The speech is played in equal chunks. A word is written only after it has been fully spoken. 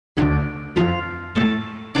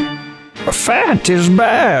Fat is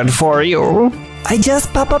bad for you. I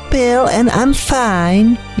just pop a pill and I'm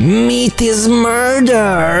fine. Meat is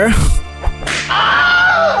murder.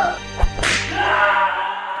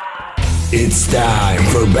 It's time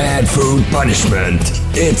for bad food punishment.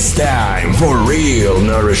 It's time for real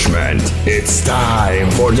nourishment. It's time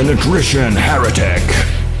for the nutrition heretic.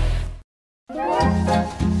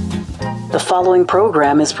 The following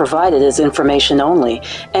program is provided as information only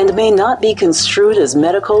and may not be construed as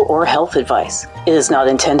medical or health advice. It is not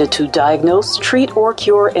intended to diagnose, treat, or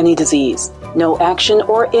cure any disease. No action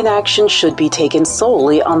or inaction should be taken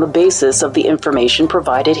solely on the basis of the information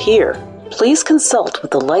provided here. Please consult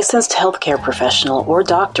with a licensed healthcare professional or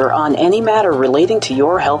doctor on any matter relating to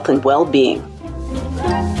your health and well-being.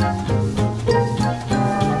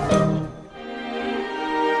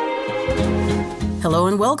 Hello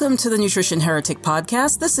and welcome to the Nutrition Heretic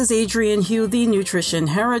podcast. This is Adrienne Hugh, the Nutrition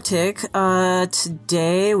Heretic.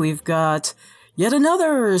 Today we've got yet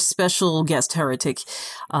another special guest heretic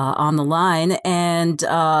on the line, and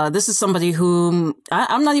this is somebody whom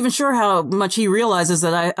I'm not even sure how much he realizes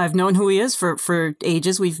that I've known who he is for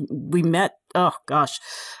ages. We met, oh gosh,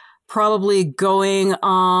 probably going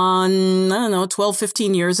on, I don't know, 12,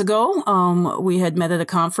 15 years ago. We had met at a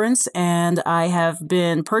conference, and I have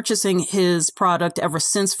been purchasing his product ever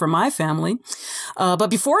since for my family. But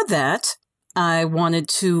before that, I wanted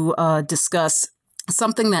to discuss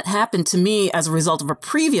something that happened to me as a result of a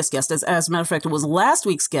previous guest. As a matter of fact, it was last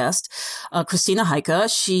week's guest, Christina Heike.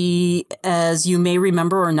 She, as you may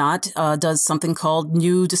remember or not, does something called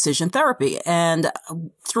New Decision Therapy. And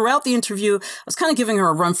throughout the interview, I was kind of giving her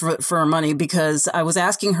a run for her money because I was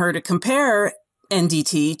asking her to compare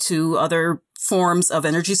NDT to other forms of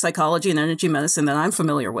energy psychology and energy medicine that I'm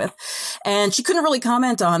familiar with. And she couldn't really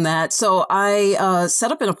comment on that. So I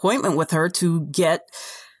set up an appointment with her to get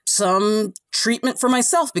some treatment for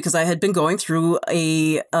myself because I had been going through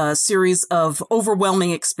a series of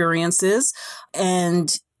overwhelming experiences,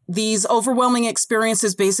 and these overwhelming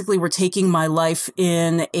experiences basically were taking my life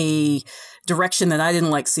in a direction that I didn't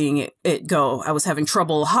like seeing it go. I was having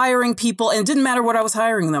trouble hiring people, and it didn't matter what I was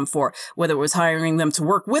hiring them for, whether it was hiring them to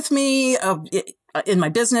work with me in my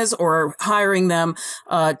business or hiring them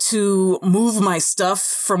to move my stuff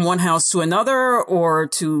from one house to another or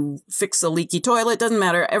to fix a leaky toilet. Doesn't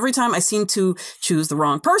matter. Every time I seemed to choose the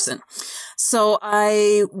wrong person. So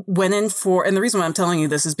I went in for, and the reason why I'm telling you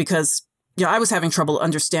this is because I was having trouble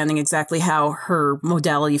understanding exactly how her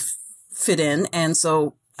modality fit in. And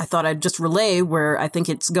so I thought I'd just relay where I think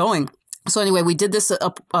it's going. So anyway, we did this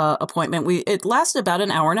appointment. It lasted about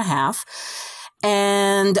an hour and a half.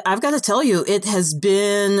 And I've got to tell you, it has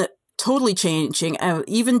been totally changing.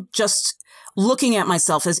 Even just looking at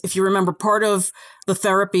myself, as if you remember, part of the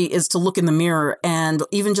therapy is to look in the mirror. And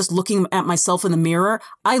even just looking at myself in the mirror,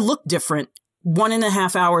 I look different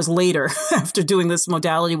 1.5 hours later after doing this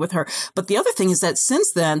modality with her. But the other thing is that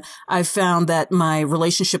since then, I've found that my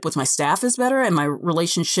relationship with my staff is better, and my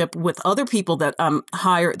relationship with other people that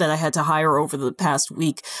that I had to hire over the past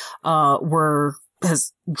week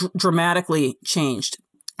has dramatically changed.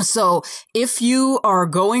 So if you are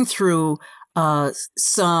going through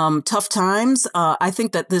some tough times, I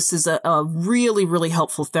think that this is a really, really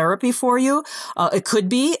helpful therapy for you. It could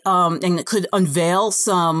be, and it could unveil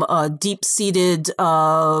some deep-seated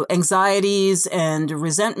anxieties and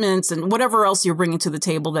resentments and whatever else you're bringing to the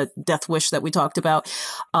table, that death wish that we talked about,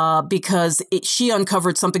 because she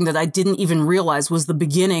uncovered something that I didn't even realize was the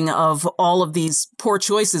beginning of all of these poor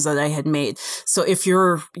choices that I had made. So if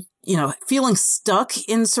you're feeling stuck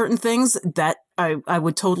in certain things, that I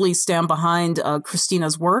would totally stand behind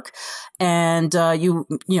Christina's work. And you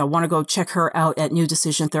want to go check her out at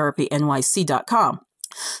newdecisiontherapynyc.com.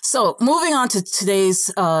 So moving on to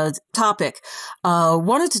today's topic,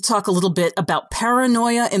 wanted to talk a little bit about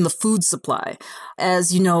paranoia in the food supply.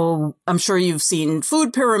 As you know, I'm sure you've seen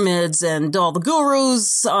food pyramids and all the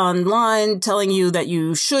gurus online telling you that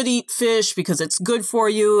you should eat fish because it's good for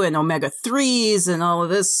you, and omega-3s and all of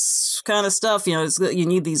this kind of stuff. You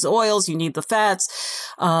need these oils, you need the fats,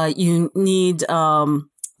 you need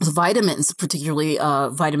vitamins, particularly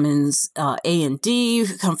vitamins A and D,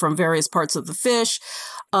 come from various parts of the fish.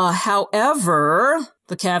 However,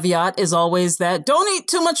 the caveat is always that don't eat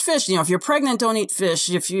too much fish. If you're pregnant, don't eat fish.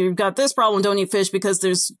 If you've got this problem, don't eat fish because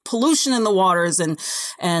there's pollution in the waters and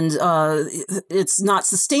it's not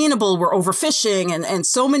sustainable. We're overfishing and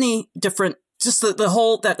so many different, just the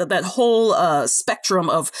whole, that whole spectrum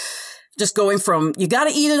of Just going from, you got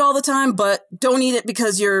to eat it all the time, but don't eat it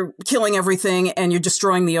because you're killing everything and you're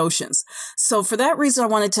destroying the oceans. So for that reason, I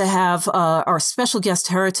wanted to have our special guest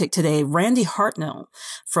heretic today, Randy Hartnell,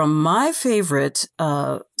 from my favorite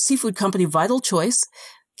seafood company, Vital Choice.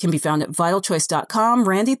 Can be found at vitalchoice.com.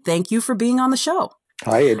 Randy, thank you for being on the show.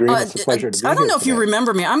 Hi, Adrian. It's a pleasure to be here. I don't know if today. you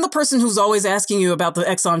remember me. I'm the person who's always asking you about the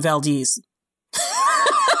Exxon Valdez.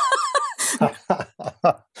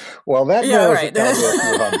 Well, that right.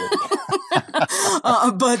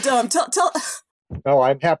 Tell. No,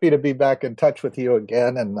 I'm happy to be back in touch with you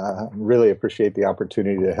again, and really appreciate the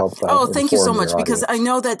opportunity to help. Thank you so much, audience. because I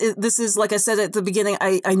know that this is, like I said at the beginning,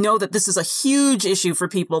 I know that this is a huge issue for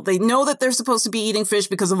people. They know that they're supposed to be eating fish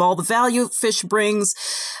because of all the value fish brings,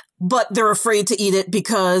 but they're afraid to eat it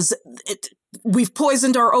because we've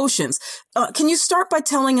poisoned our oceans. Can you start by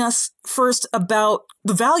telling us first about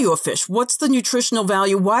the value of fish? What's the nutritional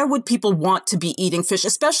value? Why would people want to be eating fish,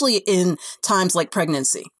 especially in times like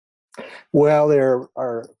pregnancy? Well, there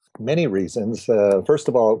are many reasons. First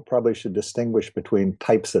of all, probably should distinguish between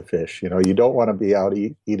types of fish. You don't want to be out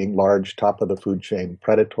eating large, top of the food chain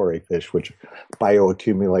predatory fish, which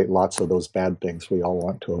bioaccumulate lots of those bad things we all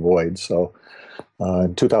want to avoid. So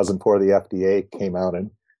in 2004, the FDA came out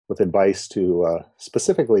with advice to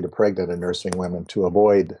specifically to pregnant and nursing women to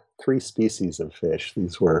avoid 3 species of fish.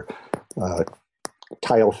 These were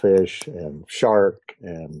tilefish and shark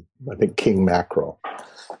and I think king mackerel,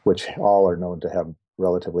 which all are known to have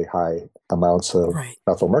relatively high amounts of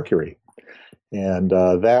methylmercury. And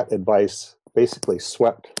that advice basically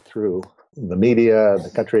swept through the media, the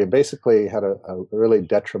country, and basically had a really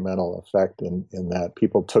detrimental effect in that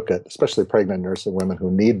people took it, especially pregnant nursing women who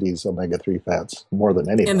need these omega-3 fats more than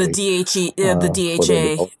anybody. And the DHA,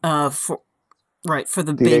 for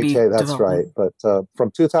the baby DHA, that's right. development. But from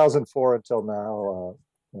 2004 until now,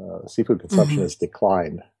 seafood consumption has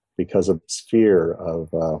declined because of this fear of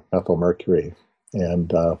methylmercury.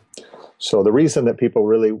 And so the reason that people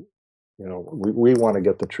really, we want to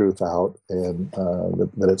get the truth out and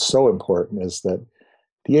that it's so important is that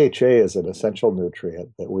DHA is an essential nutrient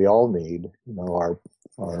that we all need. Our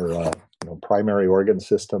primary organ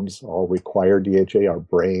systems all require DHA, our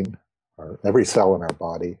brain, every cell in our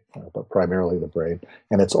body, but primarily the brain.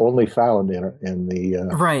 And it's only found in the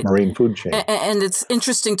marine food chain. And it's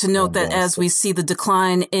interesting to note that as we see the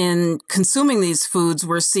decline in consuming these foods,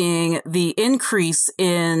 we're seeing the increase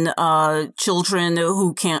in children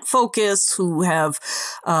who can't focus, who have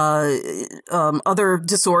other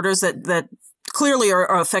disorders that clearly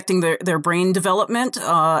are affecting their brain development,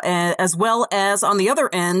 as well as, on the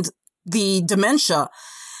other end, the dementia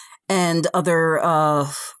and other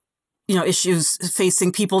issues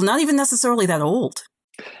facing people not even necessarily that old.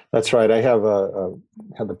 That's right. I have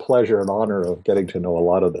had the pleasure and honor of getting to know a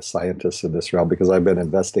lot of the scientists in this realm because I've been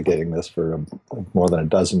investigating this for more than a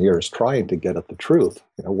dozen years, trying to get at the truth.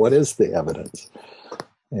 What is the evidence?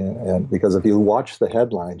 And because if you watch the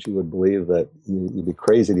headlines, you would believe that you'd be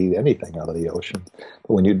crazy to eat anything out of the ocean.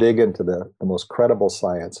 But when you dig into the most credible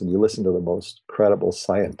science and you listen to the most credible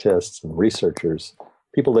scientists and researchers,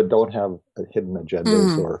 people that don't have hidden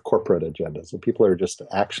agendas or corporate agendas, and people are just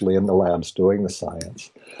actually in the labs doing the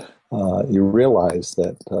science, you realize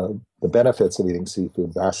that the benefits of eating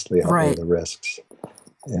seafood vastly outweigh the risks.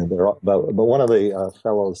 And but one of the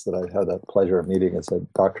fellows that I had the pleasure of meeting is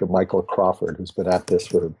Dr. Michael Crawford, who's been at this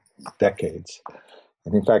for decades.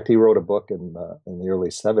 And in fact, he wrote a book in the early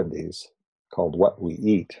 70s called What We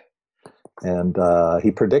Eat. And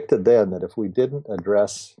he predicted then that if we didn't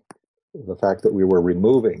address the fact that we were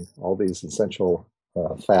removing all these essential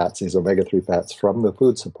fats, these omega-3 fats from the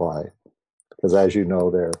food supply, because as you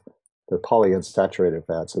know, they're polyunsaturated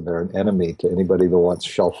fats and they're an enemy to anybody that wants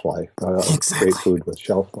shelf life, great food with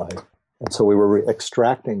shelf life. And so we were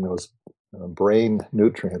extracting those brain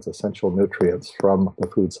nutrients, essential nutrients from the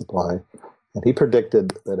food supply. And he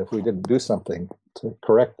predicted that if we didn't do something to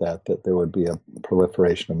correct that there would be a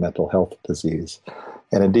proliferation of mental health disease.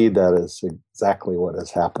 And indeed, that is exactly what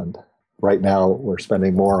has happened. Right now, we're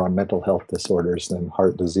spending more on mental health disorders than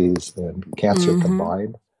heart disease and cancer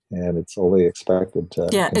combined. And it's only expected to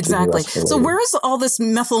escalate. So where is all this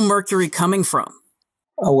methylmercury coming from?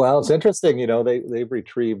 Oh, well, it's interesting. They've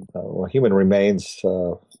retrieved human remains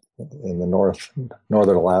in the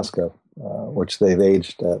northern Alaska, which they've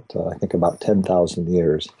aged at, I think, about 10,000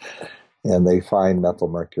 years. And they find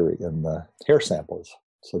methylmercury in the hair samples.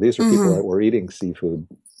 So these are people that were eating seafood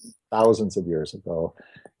thousands of years ago.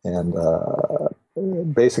 And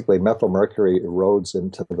basically, methylmercury erodes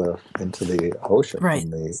into the ocean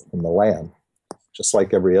from the land, just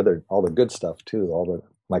like all the good stuff too, all the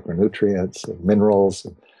micronutrients and minerals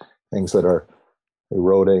and things that are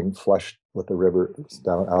eroding, flushed with the rivers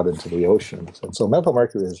down out into the oceans. And so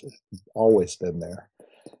methylmercury has always been there.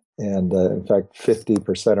 And in fact,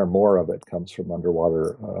 50% or more of it comes from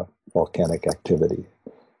underwater volcanic activity.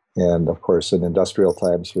 And of course, in industrial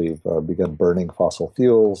times, we've begun burning fossil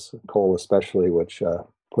fuels, coal especially, which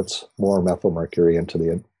puts more methylmercury into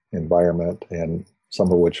the environment, and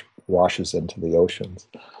some of which washes into the oceans.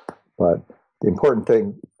 But the important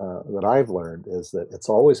thing that I've learned is that it's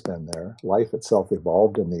always been there. Life itself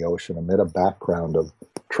evolved in the ocean amid a background of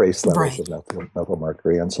trace levels of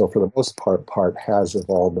methylmercury. And so for the most part has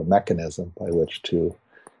evolved a mechanism by which to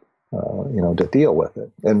to deal with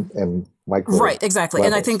it, and right, exactly.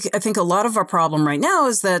 levels. And I think a lot of our problem right now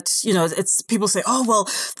is that it's people say, oh well,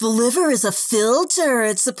 the liver is a filter;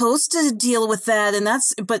 it's supposed to deal with that,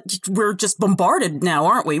 but we're just bombarded now,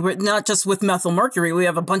 aren't we? We're not just with methylmercury; we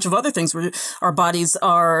have a bunch of other things where our bodies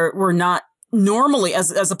we're not normally,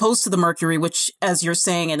 as opposed to the mercury, which, as you're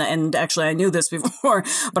saying, and actually I knew this before,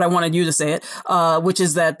 but I wanted you to say it, which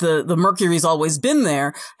is that the mercury's always been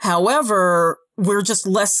there. However, we're just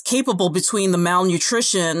less capable between the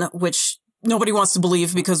malnutrition, which nobody wants to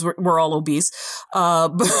believe because we're all obese,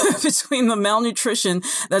 but between the malnutrition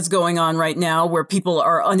that's going on right now, where people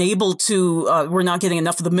are unable to, we're not getting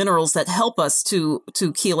enough of the minerals that help us to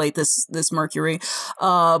chelate this mercury,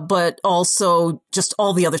 but also just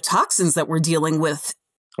all the other toxins that we're dealing with.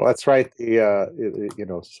 Well, that's right.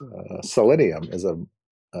 Selenium is an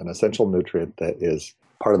essential nutrient that is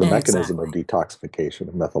part of the mechanism of detoxification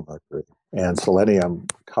of methylmercury. And selenium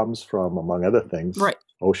comes from, among other things,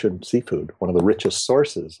 ocean seafood. One of the richest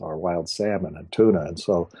sources are wild salmon and tuna. And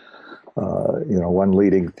so, one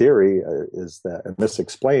leading theory is that, and this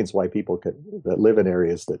explains why people that live in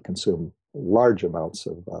areas that consume large amounts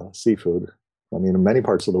of seafood. I mean, in many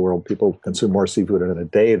parts of the world, people consume more seafood in a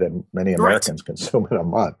day than many Americans consume in a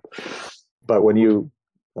month. But when you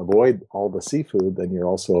avoid all the seafood, then you're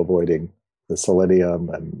also avoiding the selenium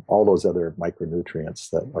and all those other micronutrients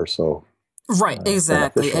that are so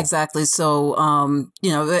exactly. beneficial. So,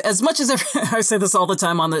 as much as I say this all the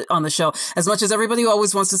time on the show, as much as everybody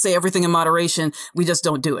always wants to say everything in moderation, we just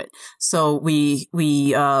don't do it. So we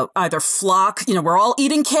either flock, we're all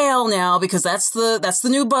eating kale now because that's the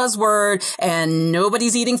new buzzword, and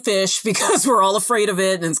nobody's eating fish because we're all afraid of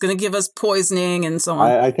it and it's going to give us poisoning and so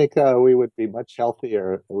on. I think we would be much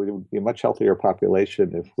healthier. We would be a much healthier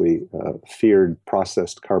population if we feared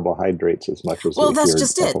processed carbohydrates as much as we that's feared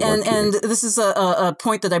just it. And this is a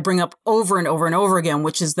point that I bring up over and over and over again,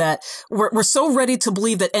 which is that we're so ready to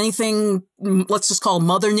believe that anything, let's just call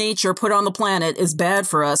Mother Nature put on the planet, is bad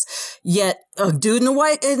for us. Yet a dude in a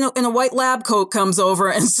white lab coat comes over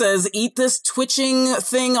and says, "Eat this twitching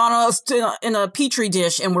thing in a petri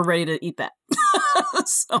dish," and we're ready to eat that.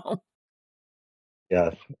 So,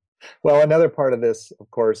 yeah. Well, another part of this, of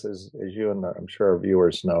course, is, as you and I'm sure our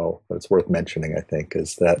viewers know, but it's worth mentioning, I think,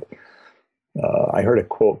 is that I heard a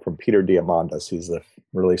quote from Peter Diamandis. He's a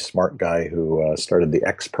really smart guy who started the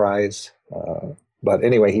X Prize. But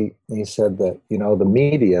anyway, he said that, the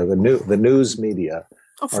media, the news media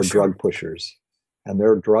are drug pushers. And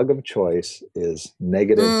their drug of choice is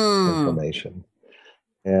negative information.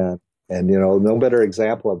 And no better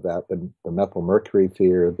example of that than the methylmercury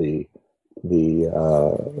fear, the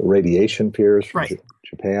radiation fears from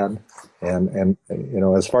Japan. And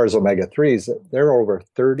as far as omega-3s, there are over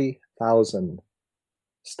 30,000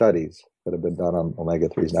 studies that have been done on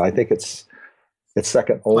omega-3s. Now, I think it's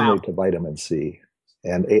second only to vitamin C.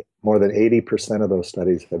 And more than 80% of those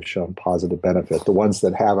studies have shown positive benefit. The ones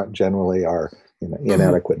that haven't generally are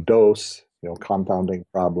inadequate dose, compounding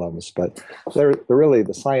problems. But they're really,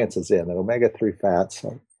 the science is in that omega-3 fats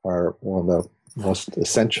are one of the most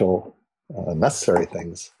essential, necessary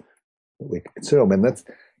things that we consume. And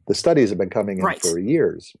the studies have been coming in for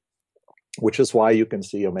years, which is why you can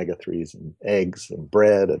see omega-3s in eggs and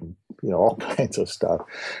bread and all kinds of stuff.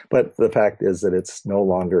 But the fact is that it's no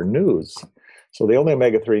longer news. So the only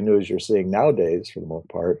omega-3 news you're seeing nowadays, for the most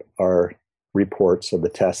part, are reports of the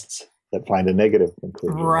tests that find a negative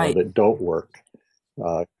conclusion or that don't work.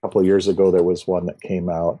 A couple of years ago, there was one that came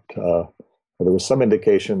out. There was some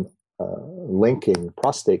indication linking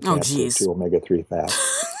prostate cancer to omega-3 fats.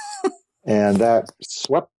 And that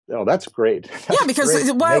swept. Oh, that's great. That's because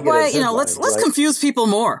great. why let's confuse people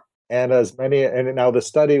more. And now the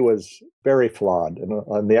study was very flawed,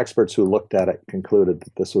 and the experts who looked at it concluded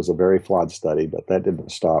that this was a very flawed study, but that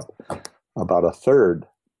didn't stop about a third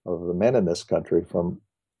of the men in this country from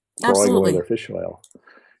throwing away their fish oil.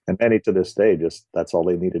 And many to this day, just that's all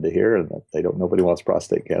they needed to hear, and that nobody wants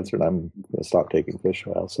prostate cancer, and I'm going to stop taking fish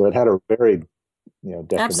oil. So it had a very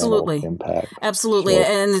detrimental Absolutely. impact. Absolutely. So,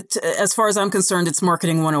 and as far as I'm concerned, it's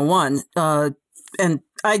marketing 101. And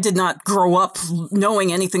I did not grow up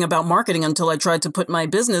knowing anything about marketing until I tried to put my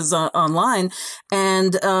business online.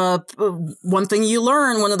 And one thing you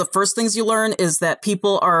learn, one of the first things you learn is that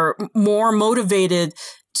people are more motivated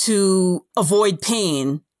to avoid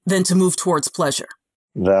pain than to move towards pleasure.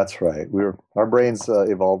 that's right. Our brains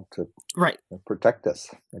evolved to Right. protect us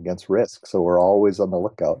against risk, so we're always on the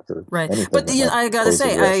lookout for anything. But that might I gotta pose a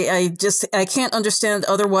say, risk. I can't understand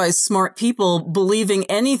otherwise smart people believing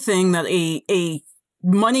anything that a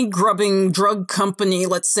money grubbing drug company,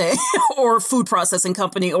 let's say, or food processing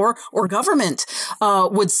company or government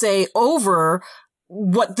would say over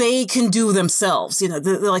what they can do themselves. They're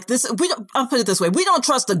like this. I'll put it this way. We don't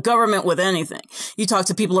trust the government with anything. You talk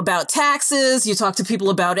to people about taxes. You talk to people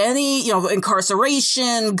about any,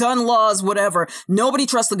 incarceration, gun laws, whatever. Nobody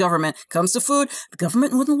trusts the government. Comes to food, the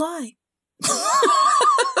government wouldn't lie.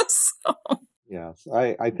 So. Yes,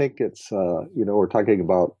 I think it's, we're talking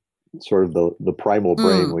about sort of the primal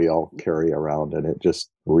brain we all carry around, and it just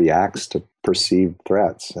reacts to perceived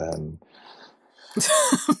threats. And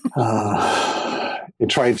in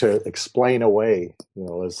trying to explain away,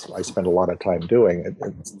 as I spend a lot of time doing,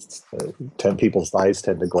 10 people's eyes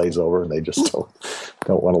tend to glaze over and they just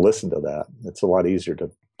don't want to listen to that. It's a lot easier to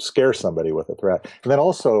scare somebody with a threat. And then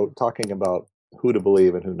also talking about who to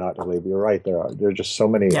believe and who not to believe. You're right. There are just so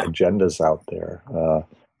many agendas out there.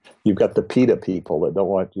 You've got the PETA people that don't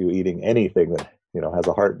want you eating anything that has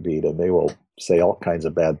a heartbeat, and they will say all kinds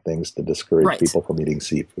of bad things to discourage people from eating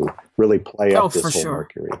seafood. Really play up this whole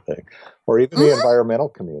mercury thing, or even the environmental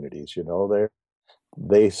communities.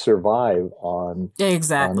 They survive on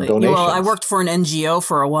exactly. On donations. Well, I worked for an NGO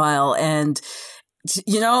for a while, and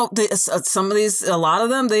some of these, a lot of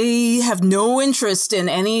them, they have no interest in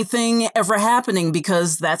anything ever happening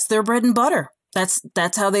because that's their bread and butter.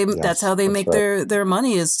 That's how they make their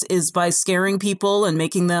money is by scaring people and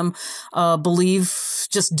making them believe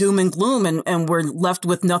just doom and gloom, and we're left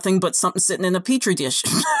with nothing but something sitting in a petri dish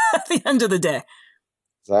at the end of the day.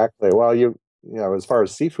 Exactly. Well, as far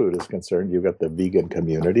as seafood is concerned, you've got the vegan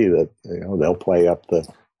community that they'll play up the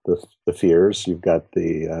fears. You've got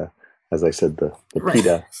the as I said, the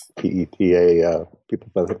PETA, PETA, People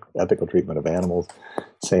for Ethical Treatment of Animals.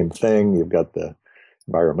 Same thing. You've got the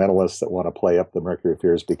environmentalists that want to play up the mercury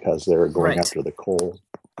fears because they're going after the coal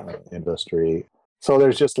industry. So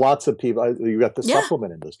there's just lots of people. You've got the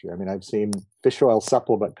supplement industry. I mean, I've seen fish oil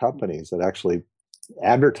supplement companies that actually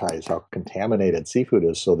advertise how contaminated seafood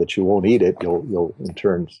is so that you won't eat it. You'll in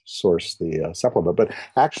turn source the supplement. But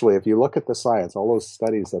actually, if you look at the science, all those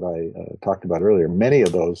studies that I talked about earlier, many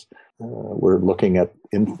of those were looking at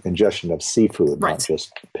ingestion of seafood, not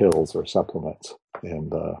just pills or supplements.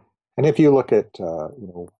 And if you look at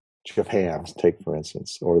Japan, take for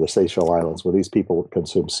instance, or the Seychelles Islands, where these people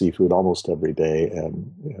consume seafood almost every day,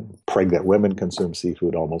 and pregnant women consume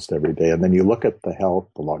seafood almost every day. And then you look at the health,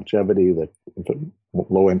 the longevity, the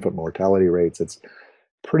low infant mortality rates. It's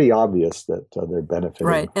pretty obvious that they're benefiting.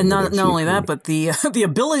 Right, and not only that, but the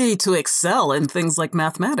ability to excel in things like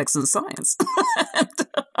mathematics and science.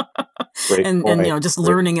 And just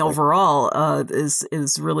learning overall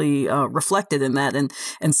is really reflected in that, and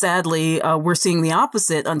sadly we're seeing the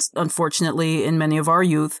opposite, unfortunately, in many of our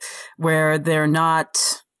youth, where they're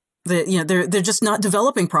just not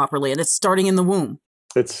developing properly, and it's starting in the womb.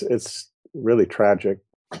 It's really tragic.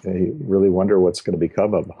 You really wonder what's going to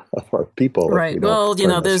become of our people. Right. Well,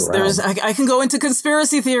 I can go into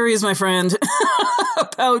conspiracy theories, my friend,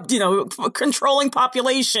 about, controlling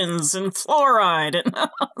populations and fluoride and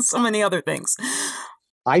so many other things.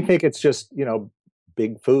 I think it's just,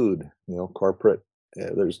 big food, corporate.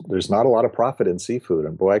 There's not a lot of profit in seafood.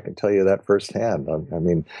 And boy, I can tell you that firsthand. I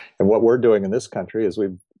mean, and what we're doing in this country is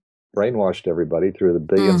we've brainwashed everybody through the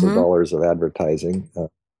billions of dollars of advertising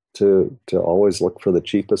to always look for the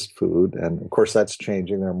cheapest food. And of course that's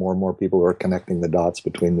changing. There are more and more people who are connecting the dots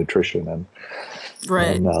between nutrition and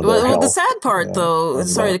the sad part though,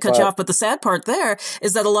 sorry to cut you off, but the sad part there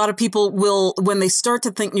is that a lot of people will, when they start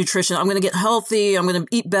to think nutrition, I'm going to get healthy, I'm going to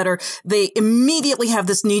eat better, they immediately have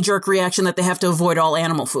this knee-jerk reaction that they have to avoid all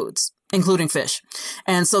animal foods, including fish.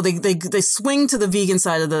 And so they swing to the vegan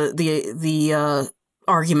side of the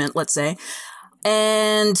argument, let's say,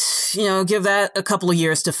 and give that a couple of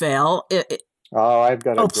years to fail. I've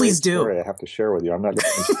got a please great story I have to share with you. I'm not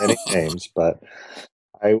going to mention any names, but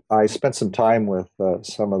I spent some time with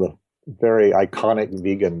some of the very iconic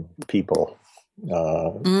vegan people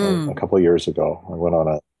a couple of years ago. I went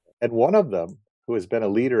on and one of them, who has been a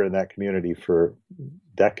leader in that community for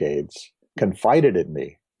decades, confided in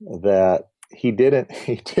me that he didn't.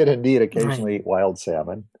 He did indeed occasionally eat wild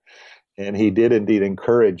salmon, and he did indeed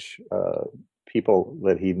encourage people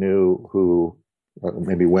that he knew who,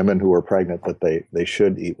 maybe women who were pregnant, that they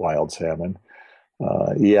should eat wild salmon.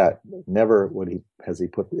 Yet never has he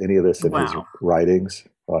put any of this in his writings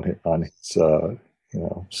on his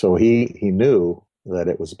So he knew that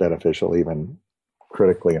it was beneficial, even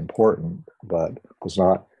critically important, but was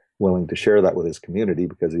not willing to share that with his community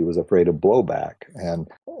because he was afraid of blowback. And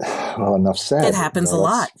well, enough said. It happens a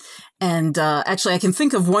lot. And actually, I can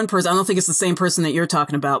think of one person. I don't think it's the same person that you're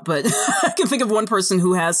talking about, but I can think of one person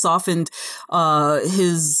who has softened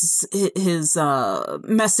his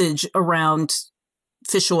message around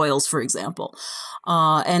fish oils, for example.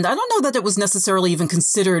 And I don't know that it was necessarily even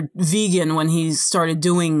considered vegan when he started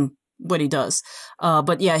doing what he does.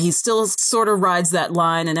 But yeah, he still sort of rides that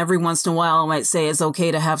line. And every once in a while, I might say it's okay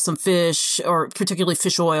to have some fish, or particularly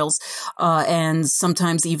fish oils. And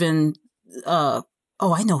sometimes even, I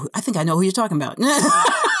think I know who you're talking about.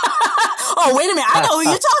 Oh, wait a minute. I know who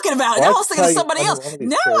you're talking about. Now I was thinking of somebody else.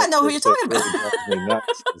 Now I know who you're talking about.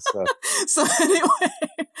 So anyway,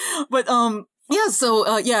 but, yeah.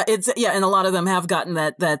 So, and a lot of them have gotten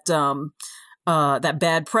that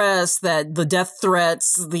bad press, that the death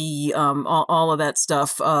threats, the all of that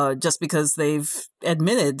stuff, just because they've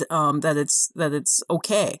admitted that it's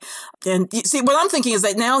okay. And you see, what I'm thinking is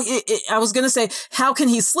that now I was going to say, how can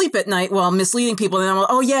he sleep at night while misleading people? And I'm like,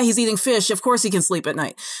 oh yeah, he's eating fish. Of course he can sleep at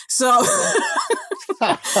night. So.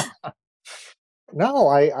 No,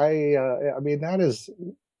 I mean, that is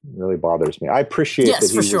really bothers me. I appreciate that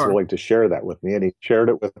he was willing to share that with me, and he shared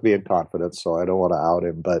it with me in confidence, so I don't want to out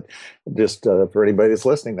him. But just for anybody that's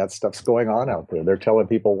listening, that stuff's going on out there. They're telling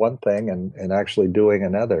people one thing and actually doing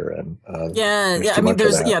another. And I mean,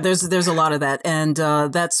 there's a lot of that, and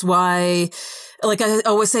that's why, like I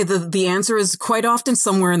always say, the answer is quite often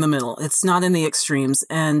somewhere in the middle. It's not in the extremes,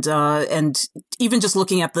 and even just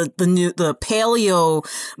looking at the paleo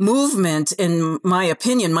movement, in my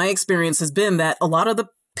opinion, my experience has been that a lot of the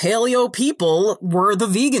paleo people were the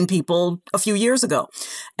vegan people a few years ago.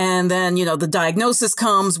 And then, the diagnosis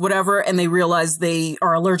comes, whatever, and they realize they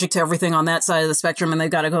are allergic to everything on that side of the spectrum, and they've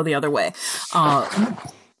got to go the other way.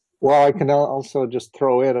 Well, I can also just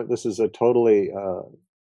throw in, this is a totally,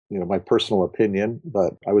 my personal opinion,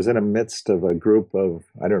 but I was in the midst of a group of,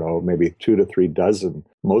 I don't know, maybe 2 to 3 dozen,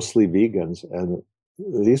 mostly vegans, and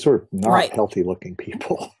these were not healthy looking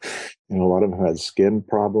people. A lot of them had skin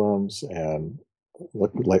problems and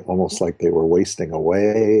looked almost like they were wasting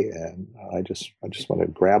away. And I just want to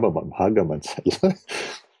grab them and hug them and say,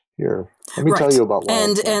 here, let me tell you about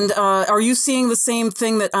wild salmon. And are you seeing the same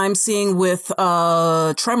thing that I'm seeing with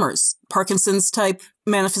tremors, Parkinson's type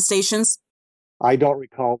manifestations? I don't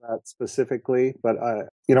recall that specifically, but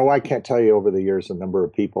I can't tell you over the years the number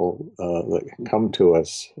of people that come to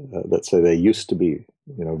us that say they used to be,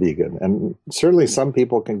 vegan, and certainly some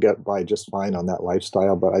people can get by just fine on that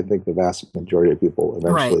lifestyle. But I think the vast majority of people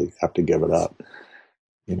eventually have to give it up.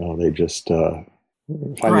 They just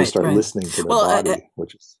finally start listening to their body,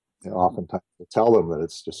 which is oftentimes to tell them that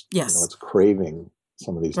it's just it's craving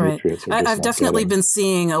some of these nutrients. I've definitely been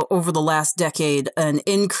seeing over the last decade an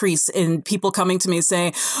increase in people coming to me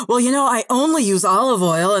saying, well, I only use olive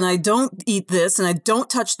oil and I don't eat this and I don't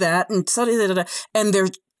touch that, and they're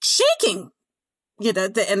shaking.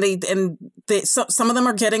 Some of them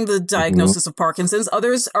are getting the diagnosis of Parkinson's.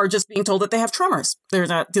 Others are just being told that they have tremors. They're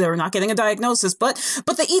not getting a diagnosis, but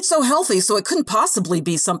they eat so healthy, so it couldn't possibly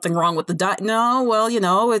be something wrong with the diet. No, well,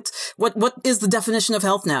 it's what is the definition of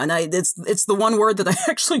health now? And it's the one word that I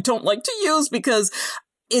actually don't like to use because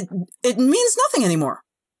it means nothing anymore.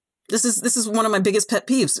 This is one of my biggest pet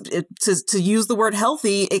peeves. To use the word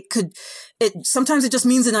healthy, sometimes it just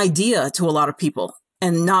means an idea to a lot of people,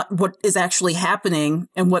 and not what is actually happening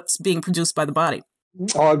and what's being produced by the body.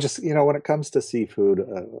 Oh, just, when it comes to seafood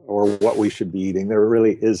or what we should be eating, there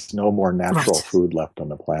really is no more natural food left on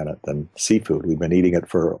the planet than seafood. We've been eating it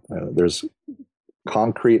there's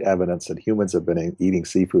concrete evidence that humans have been eating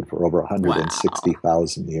seafood for over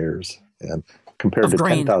 160,000 years. And compared to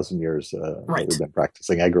 10,000 years that we've been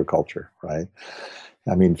practicing agriculture, right?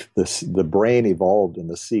 I mean, the brain evolved in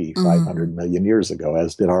the sea 500 million years ago,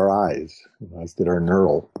 as did our eyes, as did our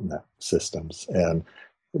neural systems. And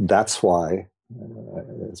that's why,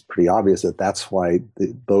 it's pretty obvious that's why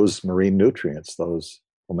those marine nutrients, those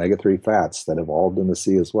omega-3 fats that evolved in the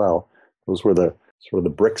sea as well, those were the sort of the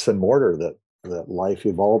bricks and mortar that life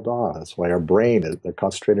evolved on. That's why our brain, they're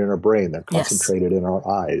concentrated in our brain, they're concentrated in our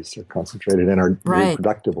eyes, they're concentrated in our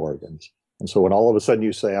reproductive organs. And so when all of a sudden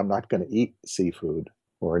you say, I'm not going to eat seafood,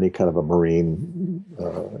 or any kind of a marine,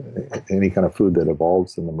 any kind of food that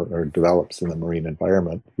evolves or develops in the marine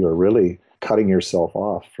environment, you're really cutting yourself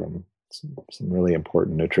off from some really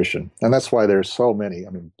important nutrition. And that's why there's so many,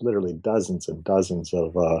 literally dozens and dozens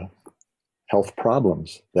of health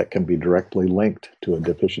problems that can be directly linked to a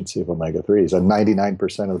deficiency of omega-3s. And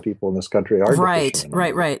 99% of the people in this country are deficient in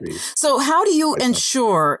omega-3s. Right. So how do you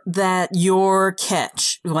ensure that your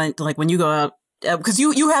catch, when you go out, because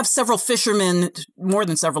you have several fishermen, more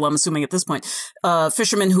than several, I'm assuming at this point,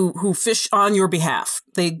 fishermen who fish on your behalf.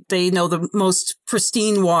 They know the most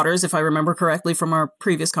pristine waters, if I remember correctly from our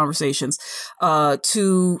previous conversations,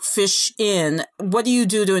 to fish in. What do you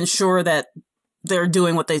do to ensure that they're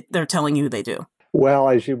doing what they're telling you they do? Well,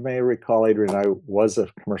 as you may recall, Adrian, I was a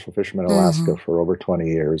commercial fisherman in Alaska for over 20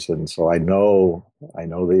 years. And so I know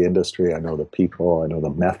the industry, I know the people, I know the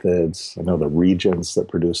methods, I know the regions that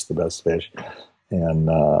produce the best fish, and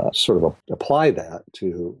sort of apply that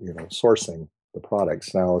to, sourcing the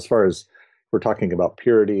products. Now, as far as we're talking about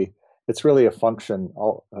purity, it's really a function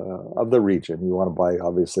of the region. You want to buy,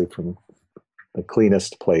 obviously, from the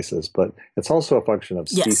cleanest places, but it's also a function of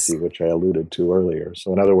species, which I alluded to earlier.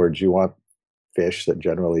 So in other words, you want fish that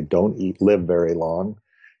generally don't live very long.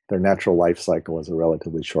 Their natural life cycle is a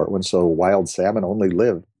relatively short one. So wild salmon only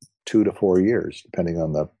live 2 to 4 years, depending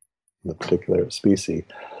on the particular species.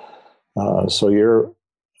 I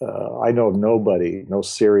know of no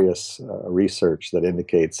serious research that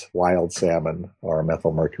indicates wild salmon are a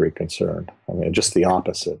methylmercury concern. Just the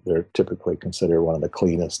opposite. They're typically considered one of the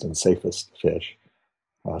cleanest and safest fish.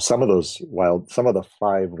 Some of the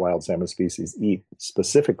 5 wild salmon species eat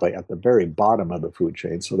specifically at the very bottom of the food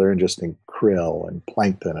chain. So they're ingesting krill and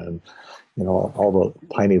plankton and, all the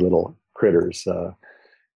tiny little critters.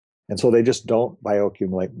 And so they just don't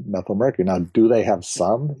bioaccumulate methylmercury. Now, do they have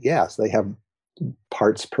some? Yes, they have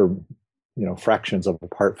parts per, fractions of a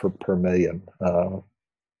part per million. But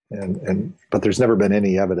there's never been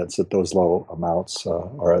any evidence that those low amounts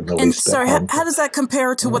are in the least bit harmful. How does that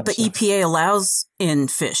compare to what the EPA allows in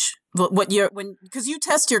fish? Because you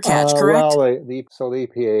test your catch, correct? Well, the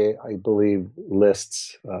EPA, I believe,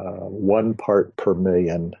 lists 1 part per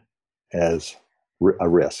million as a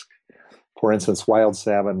risk. For instance, wild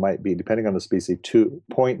salmon might be, depending on the species, 0.02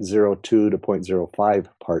 to 0.05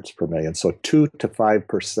 parts per million. So 2 to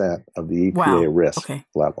 5% of the EPA risk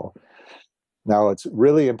level. Now, it's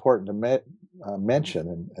really important to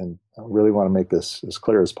mention, and I really want to make this as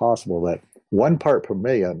clear as possible, that 1 part per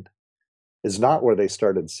million is not where they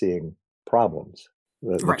started seeing problems.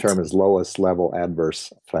 The term is lowest level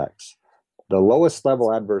adverse effects. The lowest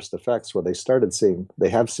level adverse effects where they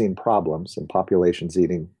have seen problems in populations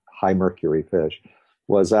eating high mercury fish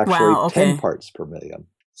was actually 10 parts per million.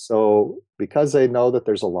 So because they know that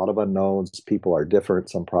there's a lot of unknowns, people are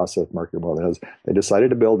different, some process mercury more than others, they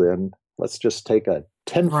decided to build in, let's just take a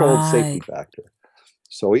 10-fold safety factor.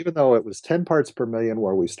 So even though it was 10 parts per million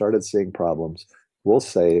where we started seeing problems, we'll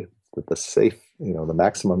say that the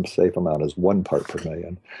maximum safe amount is 1 part per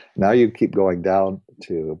million. Now you keep going down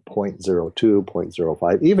to 0.02,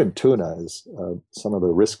 0.05. Even tuna is some of the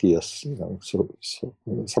riskiest, so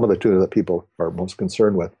some of the tuna that people are most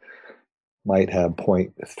concerned with might have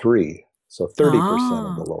 0.3. So 30%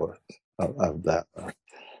 of the lower of that.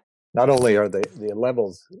 Not only are the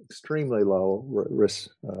levels extremely low risk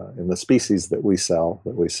in the species that we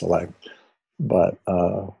select, but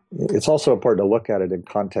it's also important to look at it in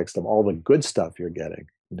context of all the good stuff you're getting.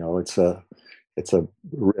 It's a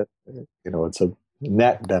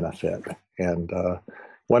net benefit. And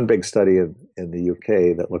one big study in the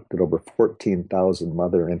UK that looked at over 14,000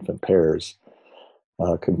 mother-infant pairs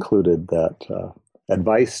concluded that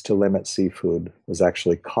advice to limit seafood was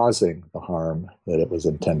actually causing the harm that it was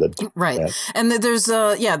intended. Right. And there's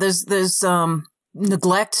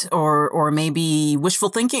neglect or maybe wishful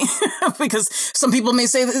thinking because some people may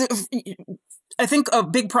say that. I think a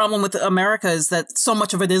big problem with America is that so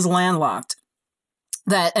much of it is landlocked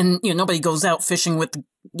that, and nobody goes out fishing with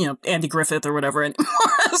Andy Griffith or whatever anymore.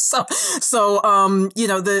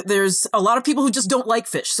 There's a lot of people who just don't like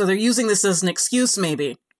fish, so they're using this as an excuse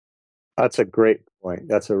maybe. That's a great point.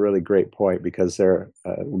 That's a really great point, because they're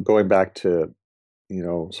going back to,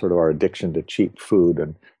 sort of our addiction to cheap food,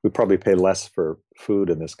 and we probably pay less for food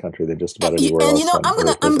in this country than just about anywhere else. And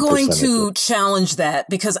I'm going to challenge that,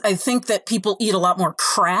 because I think that people eat a lot more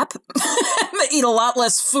crap. They eat a lot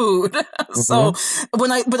less food. Mm-hmm. So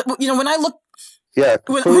when I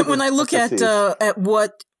look at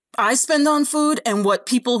what I spend on food and what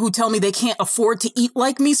people who tell me they can't afford to eat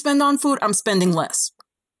like me spend on food, I'm spending less.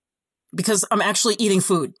 Because I'm actually eating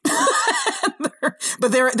food.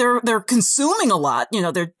 but they're consuming a lot. You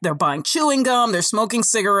know, they're buying chewing gum, they're smoking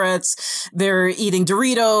cigarettes, they're eating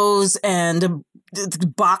Doritos and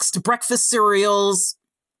boxed breakfast cereals.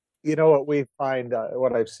 You know what we find,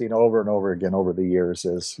 what I've seen over and over again over the years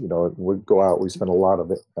is, you know, we go out, we spend a lot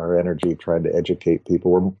of our energy trying to educate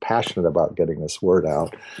people. We're passionate about getting this word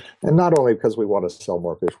out. And not only because we want to sell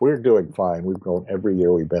more fish, we're doing fine. We've grown every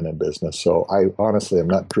year we've been in business. So I honestly am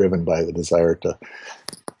not driven by the desire to,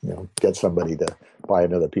 you know, get somebody to buy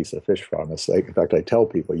another piece of fish from us. In fact, I tell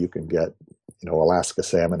people you can get, you know, Alaska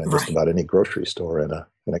salmon in just about any grocery store in a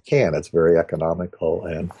can. It's very economical.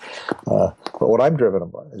 And but what I'm driven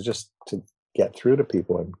by is just to get through to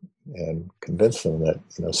people and convince them that,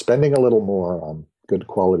 you know, spending a little more on good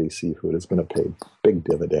quality seafood is going to pay big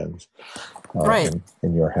dividends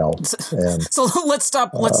in your health. And so let's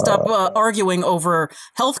stop arguing over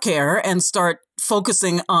healthcare and start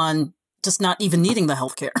focusing on just not even needing the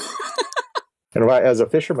healthcare. And as a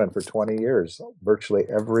fisherman for 20 years, virtually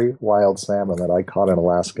every wild salmon that I caught in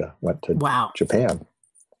Alaska went to Japan,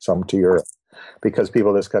 some to Europe, because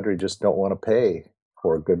people in this country just don't want to pay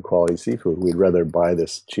for good quality seafood. We'd rather buy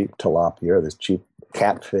this cheap tilapia or this cheap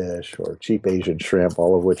catfish or cheap Asian shrimp,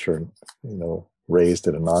 all of which are, you know, raised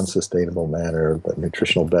in a non-sustainable manner, but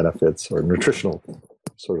nutritional benefits or nutritional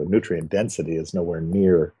sort of nutrient density is nowhere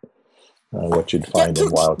near what you'd find in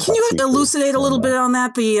wild. Can you elucidate a little bit on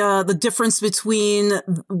that? The difference between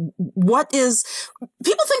what is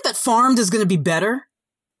people think that farmed is going to be better.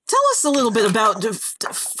 Tell us a little bit about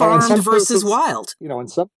farmed versus wild. You know, in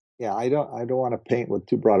some, I don't want to paint with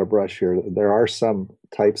too broad a brush here. There are some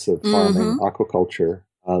types of farming, aquaculture,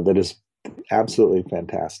 that is absolutely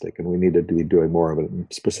fantastic, and we need to be doing more of it. And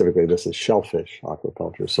specifically, this is shellfish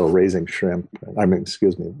aquaculture, so raising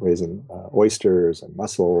raising oysters and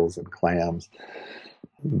mussels and clams.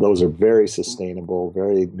 Those are very sustainable,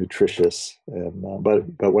 very nutritious, and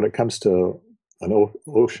but when it comes to an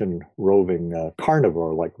ocean roving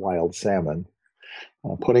carnivore like wild salmon,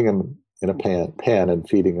 putting them in a pan and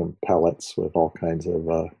feeding them pellets with all kinds of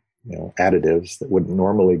you know, additives that wouldn't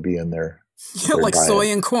normally be in their like diet.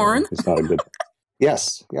 Soy and corn. It's not a good.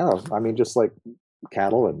 Yes, yeah. I mean, just like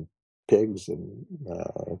cattle and pigs and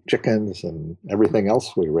chickens and everything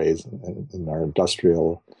else we raise in our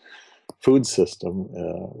industrial food system,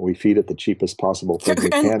 we feed it the cheapest possible thing we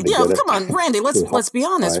can. Come on, Randy. Let's be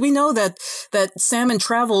honest. Right? We know that salmon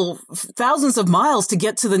travel thousands of miles to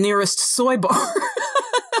get to the nearest soy bar.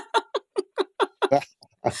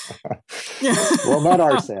 Well, not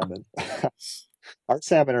our salmon. Our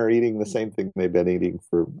salmon are eating the same thing they've been eating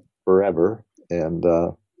for forever, and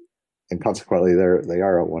consequently, they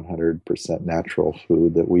are a 100% natural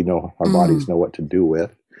food that we know our bodies know what to do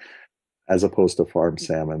with, as opposed to farmed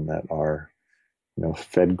salmon that are, you know,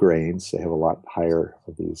 fed grains. They have a lot higher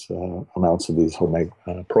of these amounts of these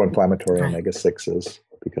pro-inflammatory omega-6s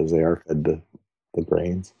because they are fed the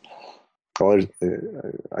grains. I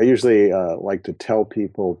usually like to tell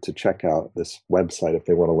people to check out this website if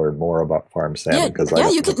they want to learn more about farm salmon.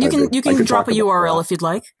 You can drop a URL if you'd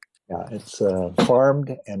like. Yeah, it's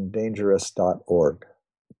farmedanddangerous.org.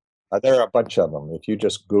 There are a bunch of them. If you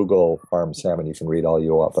just Google farm salmon, you can read all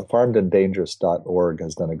you want. But farmedanddangerous.org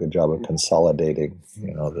has done a good job of consolidating,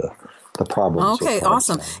 you know, the problems. Okay,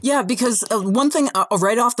 awesome. Salmon. Yeah, because one thing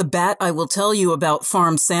right off the bat I will tell you about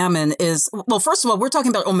farmed salmon is, well, first of all, we're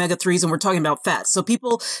talking about omega-3s and we're talking about fats. So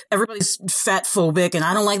everybody's fat phobic and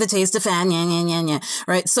I don't like the taste of fat,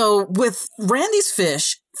 right? So with Randy's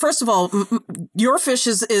fish, first of all, your fish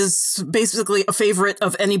is basically a favorite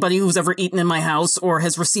of anybody who's ever eaten in my house or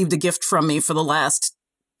has received a gift from me for the last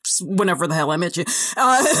whenever the hell I met you.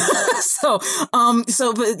 But,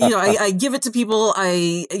 you know, I give it to people,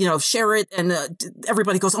 I, you know, share it, and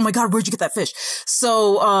everybody goes, oh my God, where'd you get that fish?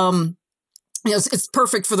 So, you know, it's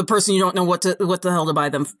perfect for the person you don't know what the hell to buy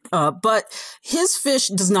them. But his fish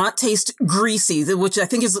does not taste greasy, which I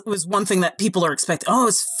think was one thing that people are expecting. Oh,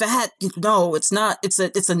 it's fat. No, it's not. It's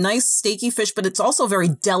a nice steaky fish, but it's also very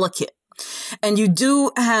delicate. And you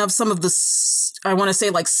do have some of the, I want to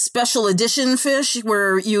say, like special edition fish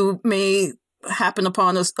where you may happen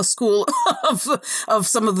upon a school of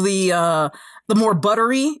some of the more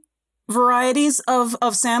buttery varieties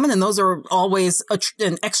of salmon, and those are always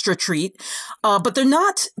an extra treat. But they're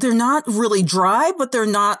not really dry, but they're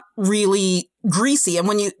not really greasy. And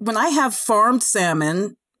when I have farmed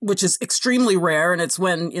salmon, which is extremely rare, and it's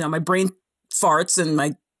when, you know, my brain farts and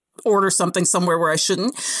I order something somewhere where I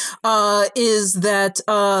shouldn't, is that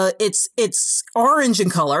it's orange in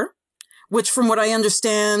color, which from what I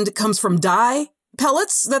understand comes from dye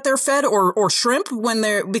pellets that they're fed, or shrimp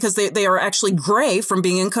because they are actually gray from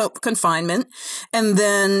being in confinement. And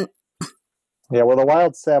then Yeah, well, the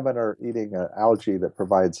wild salmon are eating algae that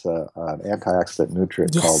provides an antioxidant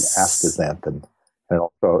nutrient called Yes. astaxanthin, and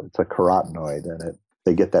also it's a carotenoid, and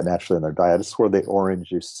they get that naturally in their diet. It's where the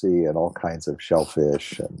orange you see in all kinds of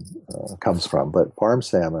shellfish and comes from. But farm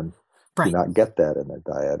salmon do Right. not get that in their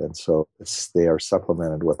diet, and so they are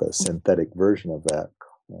supplemented with a synthetic version of that,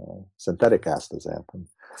 synthetic astaxanthin,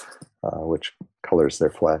 which colors their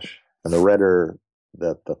flesh. And the redder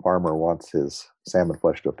that the farmer wants his salmon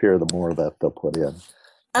flesh to appear, the more that they'll put in.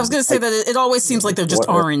 I was going to say that it always seems like they're just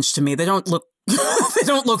orange to me. They don't look they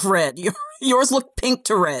don't look red. Yours look pink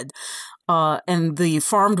to red. And the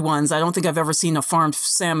farmed ones, I don't think I've ever seen a farmed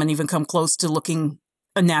salmon even come close to looking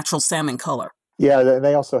a natural salmon color. Yeah, and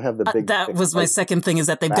they also have the big... that was my second thing, is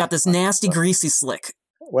that they've got this nasty, greasy slick.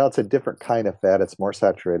 Well, it's a different kind of fat. It's more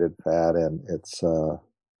saturated fat, and it's,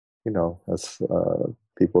 as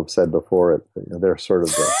people have said before, they're sort of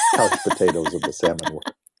the couch potatoes of the salmon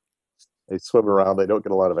world. They swim around. They don't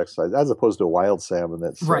get a lot of exercise, as opposed to a wild salmon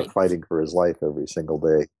that's fighting for his life every single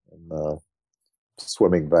day and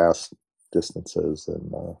swimming vast distances.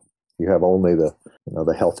 And you have only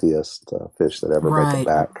the healthiest fish that ever make it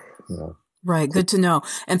back. Right. Good to know.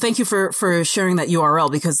 And thank you for sharing that URL,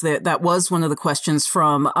 because that was one of the questions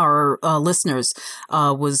from our listeners,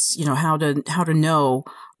 was, how to know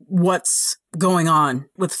what's going on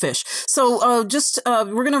with fish. So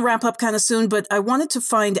we're going to wrap up kind of soon, but I wanted to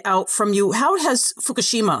find out from you, how has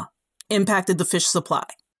Fukushima impacted the fish supply?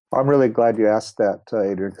 I'm really glad you asked that,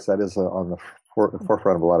 Adrian, because that is on the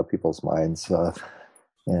forefront of a lot of people's minds.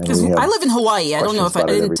 Because I live in Hawaii. I don't know if I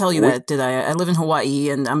didn't tell you that, did I? I live in Hawaii,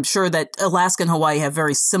 and I'm sure that Alaska and Hawaii have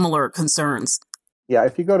very similar concerns. Yeah,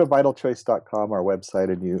 if you go to vitalchoice.com, our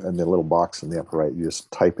website, and in the little box in the upper right, you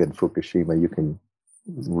just type in Fukushima, you can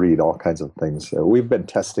read all kinds of things. We've been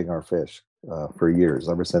testing our fish for years,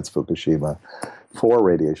 ever since Fukushima, for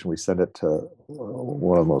radiation. We send it to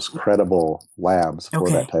one of the most credible labs for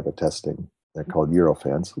that type of testing. They're called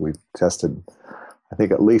Eurofins. We've tested, I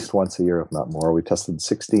think, at least once a year, if not more. We tested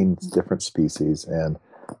 16 different species, and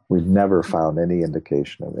we've never found any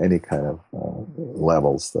indication of any kind of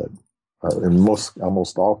levels that, in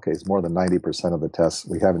almost all cases, more than 90% of the tests,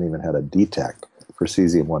 we haven't even had a detect for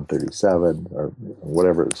cesium-137 or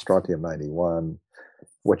whatever, strontium-91,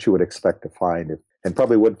 what you would expect to find, and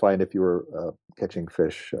probably would find if you were catching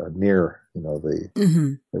fish near,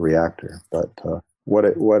 the reactor. But what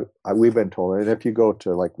we've been told, and if you go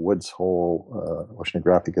to like Woods Hole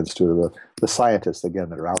Oceanographic Institute, the scientists, again,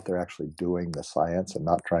 that are out there actually doing the science and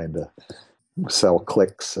not trying to sell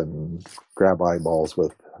clicks and grab eyeballs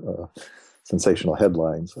with sensational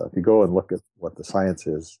headlines. If you go and look at what the science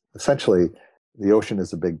is, essentially the ocean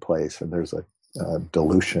is a big place, and there's a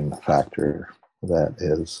dilution factor that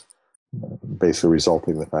is basically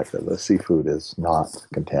resulting in the fact that the seafood is not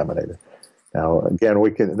contaminated. Now, again,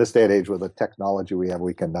 we can, in this day and age, with the technology we have,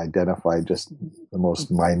 we can identify just the most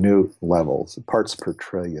minute levels, parts per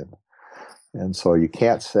trillion. And so you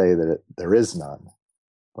can't say that there is none.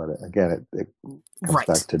 But again, it comes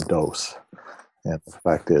back to dose. And the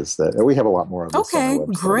fact is that we have a lot more of this on our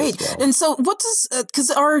website. Great. As well. And so what does,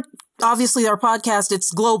 because obviously our podcast,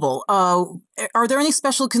 it's global. Are there any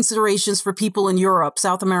special considerations for people in Europe,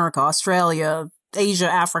 South America, Australia,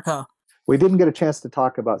 Asia, Africa? We didn't get a chance to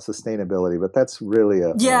talk about sustainability, but that's really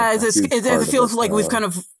it feels like we've kind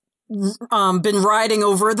of been riding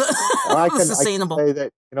over the sustainable. I can say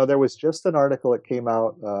that, there was just an article that came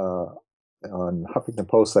out on Huffington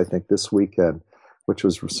Post, I think, this weekend, which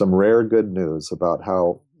was some rare good news about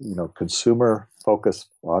how, consumer focus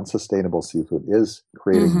on sustainable seafood is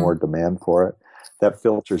creating more demand for it. That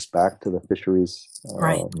filters back to the fisheries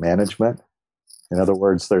management. In other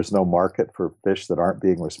words, there's no market for fish that aren't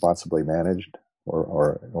being responsibly managed,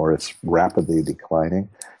 or it's rapidly declining,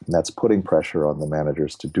 and that's putting pressure on the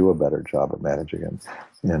managers to do a better job of managing it.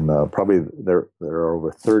 And probably there are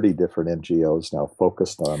over 30 different NGOs now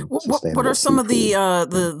focused on sustainable. What are some seafood.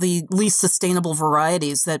 of the least sustainable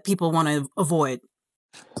varieties that people want to avoid?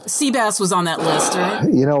 Sea bass was on that list, right?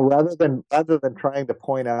 Rather than trying to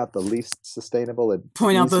point out the least sustainable, it's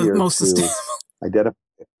point out the most sustainable. Identify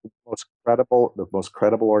the most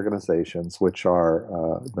credible organizations, which are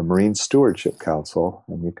the Marine Stewardship Council,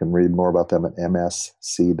 and you can read more about them at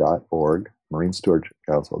msc.org, Marine Stewardship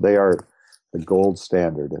Council. They are the gold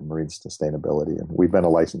standard in marine sustainability, and we've been a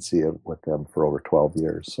licensee with them for over 12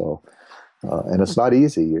 years. So, and it's not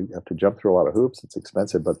easy. You have to jump through a lot of hoops. It's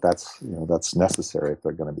expensive, but that's necessary if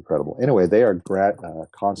they're going to be credible. Anyway, they are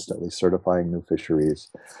constantly certifying new fisheries,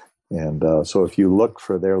 and so if you look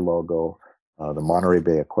for their logo. The Monterey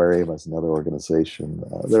Bay Aquarium is another organization.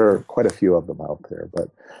 There are quite a few of them out there, but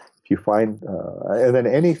if you find, and then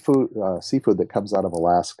any seafood that comes out of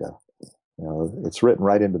Alaska, it's written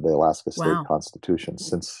right into the Alaska State Constitution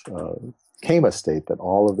since came a state that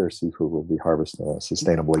all of their seafood will be harvested on a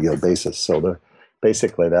sustainable yield basis. So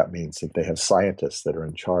basically that means that they have scientists that are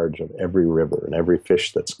in charge of every river and every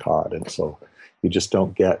fish that's caught. And so you just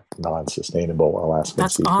don't get non-sustainable Alaskan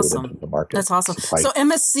seafood into the market. That's awesome. So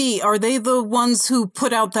MSC, are they the ones who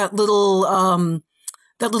put out that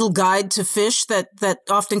little guide to fish that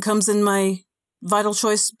often comes in my Vital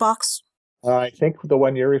Choice box? I think the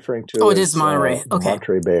one you're referring to it is Monterey. The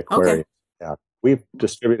Monterey Bay Aquarium. Okay. Yeah. We've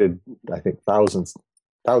distributed, I think, thousands and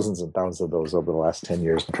thousands of those over the last 10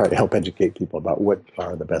 years to try to help educate people about what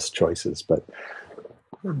are the best choices. But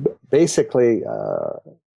basically,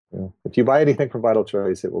 if you buy anything from Vital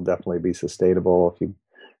Choice, it will definitely be sustainable. If you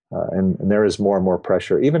and there is more and more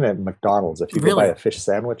pressure, even at McDonald's. If you go buy a fish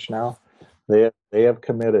sandwich now, they have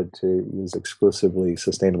committed to use exclusively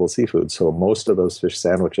sustainable seafood. So most of those fish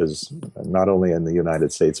sandwiches, not only in the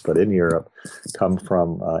United States but in Europe, come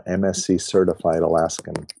from MSC certified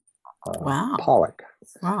Alaskan pollock.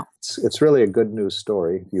 Wow, it's really a good news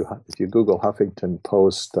story. If you Google Huffington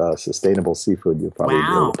Post sustainable seafood, you'll probably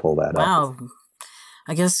be able to pull that up. Wow,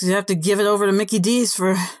 I guess you have to give it over to Mickey D's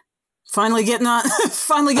for finally getting on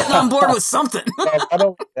board with something. Not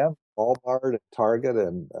only them, Walmart and Target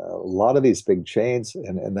and a lot of these big chains,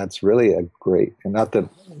 and that's really a great. And not that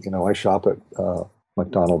I shop at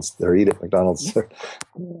McDonald's or eat at McDonald's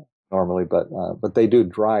normally, but they do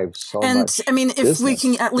drive so much. And I mean, if we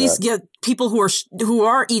can at least get people who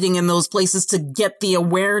are eating in those places to get the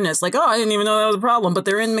awareness, like, oh, I didn't even know that was a problem, but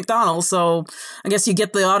they're in McDonald's, so I guess you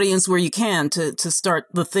get the audience where you can to start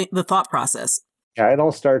the thought process. Yeah, it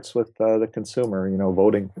all starts with the consumer,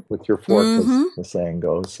 voting with your fork, as the saying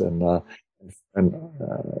goes, and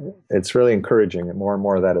it's really encouraging. And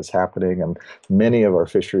more of that is happening, and many of our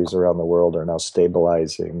fisheries around the world are now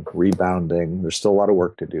stabilizing, rebounding. There's still a lot of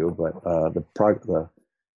work to do, but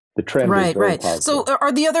the trend is very positive. So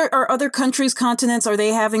are other countries, continents, are they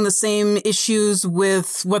having the same issues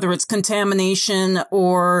with whether it's contamination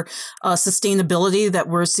or sustainability that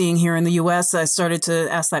we're seeing here in the U.S.? I started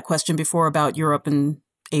to ask that question before about Europe and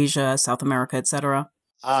Asia, South America, et cetera.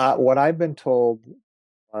 What I've been told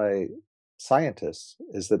by scientists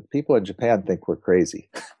is that people in Japan think we're crazy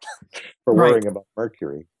for worrying about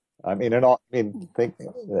mercury. They're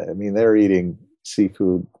eating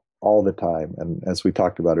seafood all the time, and as we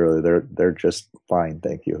talked about earlier, they're just fine,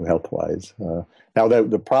 thank you, health-wise. Now,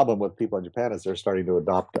 the problem with people in Japan is they're starting to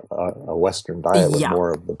adopt a Western diet with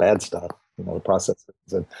more of the bad stuff, the processed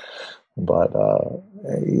things. But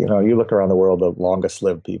you look around the world, the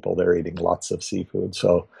longest-lived people, they're eating lots of seafood.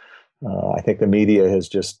 So I think the media has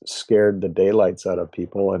just scared the daylights out of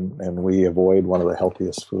people, and we avoid one of the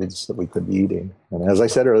healthiest foods that we could be eating. And as I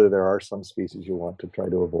said earlier, there are some species you want to try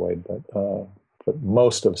to avoid, but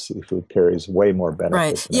most of seafood carries way more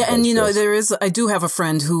benefits. Right. Yeah. And, I do have a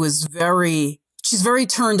friend who is she's very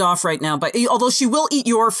turned off right now, but although she will eat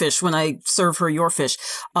your fish when I serve her your fish,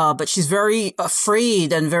 but she's very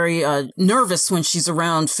afraid and very nervous when she's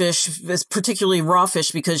around fish, particularly raw fish,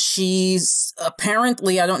 because she's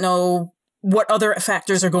apparently, I don't know what other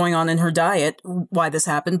factors are going on in her diet, why this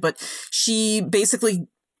happened, but she basically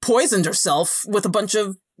poisoned herself with a bunch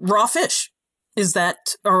of raw fish.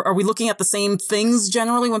 Are we looking at the same things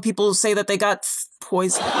generally when people say that they got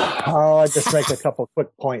poisoned? I'll just make a couple quick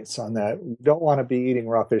points on that. You don't want to be eating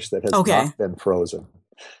raw fish that has not been frozen.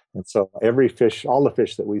 And so all the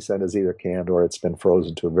fish that we send is either canned or it's been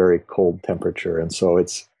frozen to a very cold temperature. And so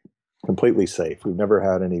it's completely safe. We've never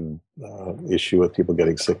had any issue with people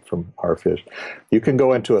getting sick from our fish. You can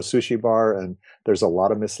go into a sushi bar and there's a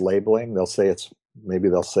lot of mislabeling. They'll say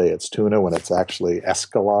it's tuna when it's actually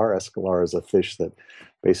escalar. Escalar is a fish that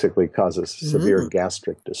basically causes severe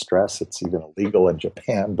gastric distress. It's even illegal in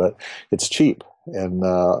Japan, but it's cheap. And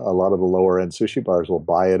a lot of the lower end sushi bars will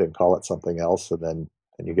buy it and call it something else, and then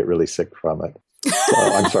you get really sick from it.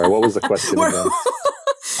 I'm sorry, what was the question again?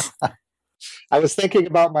 I was thinking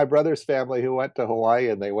about my brother's family who went to Hawaii,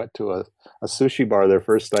 and they went to a sushi bar their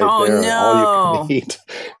first night there, and all you can eat.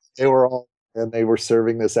 They were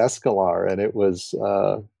serving this escalar, and it was,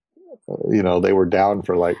 they were down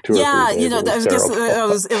for like 2 or 3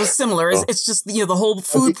 days. It was similar. It's just, the whole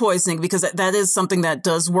food poisoning, because that is something that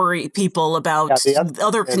does worry people about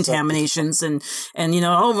other contaminations and,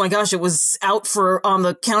 oh my gosh, it was out on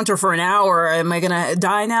the counter for an hour. Am I going to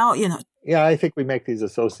die now? Yeah, I think we make these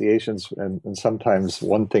associations, and sometimes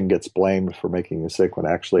one thing gets blamed for making you sick when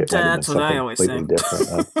actually it might have been something completely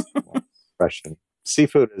different.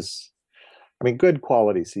 Seafood is, good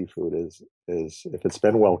quality seafood is if it's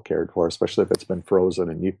been well cared for, especially if it's been frozen,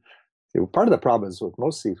 and Part of the problem is with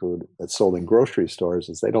most seafood that's sold in grocery stores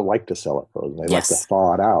is they don't like to sell it frozen. They like to Yes.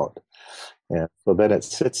 thaw it out. And so then it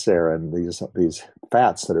sits there, and these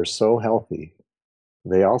fats that are so healthy,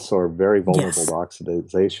 they also are very vulnerable to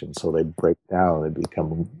oxidation. So they break down, they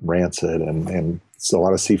become rancid, and so a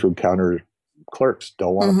lot of seafood counter clerks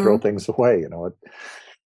don't want to throw things away.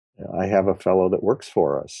 I have a fellow that works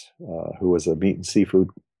for us who was a meat and seafood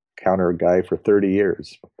counter guy for 30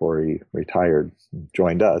 years before he retired,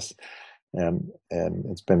 joined us. And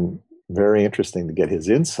it's been very interesting to get his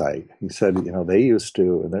insight. He said, they used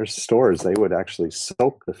to, in their stores, they would actually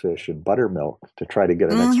soak the fish in buttermilk to try to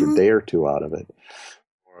get an extra day or two out of it.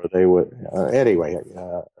 Or they would,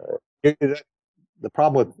 the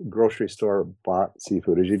problem with grocery store bought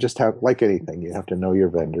seafood is you just have, like anything, you have to know your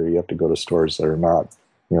vendor. You have to go to stores that are not,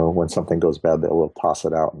 when something goes bad, they'll toss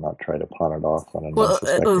it out and not try to pawn it off on a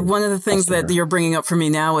unsuspecting one of the things customer. that you're bringing up for me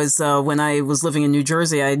now is when I was living in New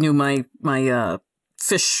Jersey, I knew my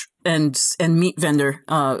fish and meat vendor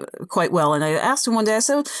quite well, and I asked him one day. I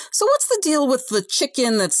said, "So what's the deal with the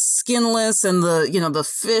chicken that's skinless and the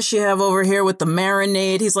fish you have over here with the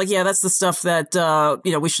marinade?" He's like, "Yeah, that's the stuff that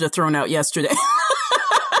we should have thrown out yesterday."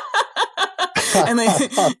 And they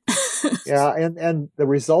yeah, and the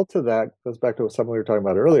result of that goes back to something we were talking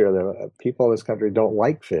about earlier. That people in this country don't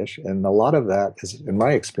like fish, and a lot of that is, in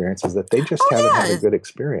my experience, is that they just haven't had a good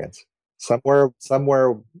experience. Somewhere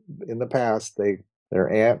in the past, their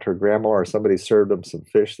aunt or grandma or somebody served them some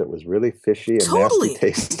fish that was really fishy and nasty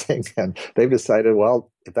tasting, and they've decided, well,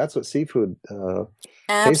 if that's what seafood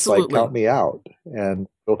tastes like, count me out, and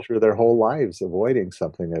go through their whole lives avoiding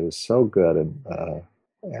something that is so good.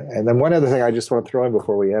 And then one other thing I just want to throw in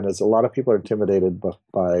before we end is a lot of people are intimidated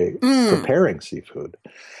by preparing seafood.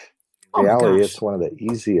 In reality, it's one of the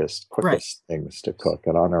easiest, quickest things to cook.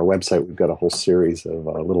 And on our website, we've got a whole series of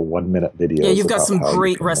little 1-minute videos. Yeah, you've got some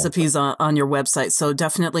great recipes on your website, so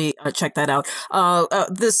definitely check that out.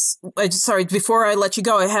 Sorry, before I let you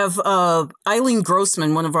go, I have Eileen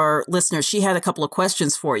Grossman, one of our listeners. She had a couple of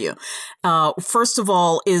questions for you. First of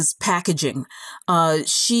all is packaging.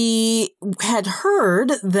 She had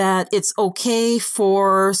heard that it's okay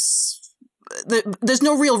for... There's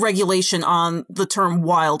no real regulation on the term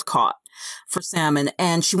wild caught for salmon,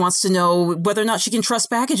 and she wants to know whether or not she can trust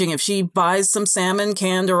packaging. If she buys some salmon,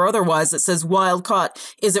 canned or otherwise, that says wild caught,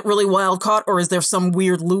 is it really wild caught, or is there some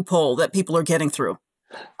weird loophole that people are getting through?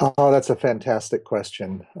 Oh, that's a fantastic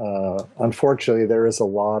question. Unfortunately, there is a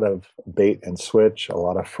lot of bait and switch, a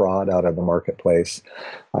lot of fraud out in the marketplace.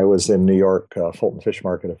 I was in New York, Fulton Fish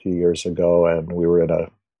Market a few years ago, and we were in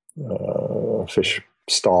a fish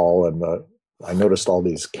stall, and I noticed all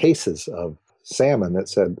these cases of salmon that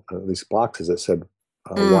said, these boxes that said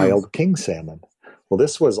wild king salmon. Well,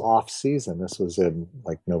 this was off season. This was in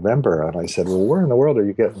like November. And I said, well, where in the world are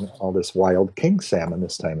you getting all this wild king salmon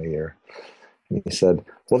this time of year? And he said,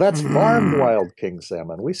 well, that's farmed wild king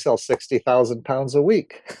salmon. We sell 60,000 pounds a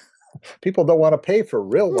week. People don't want to pay for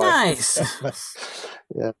real wild king salmon.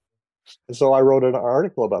 Yeah. And so I wrote an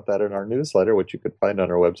article about that in our newsletter, which you could find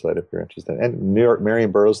on our website if you're interested. And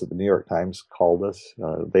Marion Burroughs at the New York Times called us.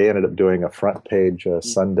 They ended up doing a front page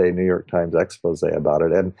Sunday New York Times expose about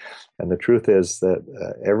it. And the truth is that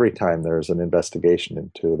every time there's an investigation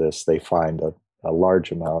into this, they find a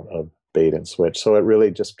large amount of bait and switch. So it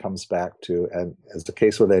really just comes back to, and as the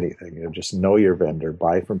case with anything, just know your vendor,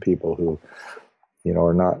 buy from people who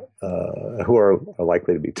are not, who are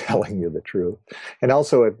likely to be telling you the truth. And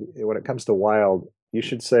also, when it comes to wild, you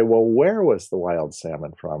should say, well, where was the wild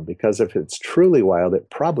salmon from? Because if it's truly wild,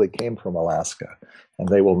 it probably came from Alaska, and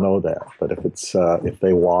they will know that. But if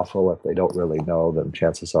they waffle, if they don't really know, then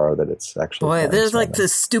chances are that it's actually there's salmon. Like the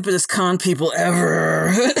stupidest con people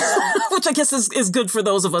ever, which I guess is good for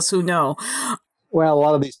those of us who know. Well, a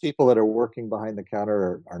lot of these people that are working behind the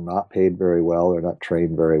counter are not paid very well. They're not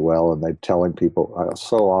trained very well, and they're telling people.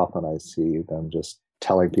 So often I see them just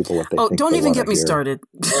telling people what they think. Oh, don't even get me started.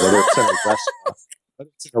 Whether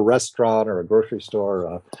it's in a restaurant or a grocery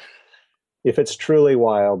store, if it's truly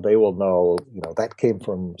wild, they will know. That came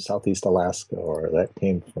from Southeast Alaska, or that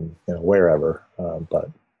came from wherever. But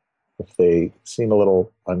if they seem a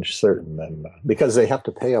little uncertain, then because they have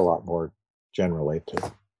to pay a lot more generally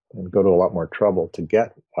and go to a lot more trouble to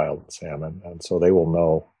get wild salmon, and so they will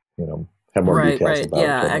know, have more details about it.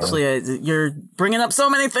 Yeah, actually, you're bringing up so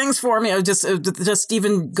many things for me. I was just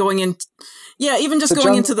even going in, even just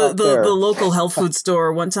going into the local health food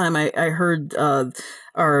store. One time I heard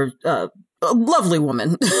our a lovely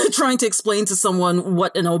woman trying to explain to someone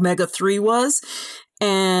what an omega-3 was,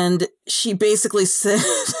 and she basically said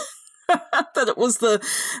that it was the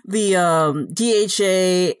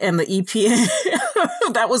DHA and the EPA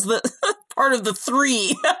that was the part of the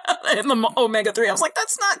 3 in the omega-3. I was like,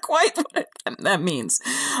 that's not quite what that means.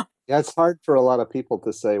 Yeah, it's hard for a lot of people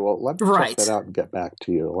to say, well, let me check Right. that out and get back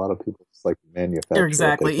to you. A lot of people just like manufacture.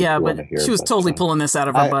 Exactly. What they Yeah, think you but wanna hear, she was but, totally pulling this out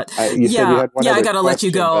of her butt. you said you had one I other gotta let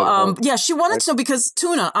you question, go. but, Yeah, she wanted to know because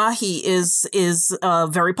tuna ahi is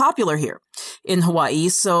very popular here in Hawaii.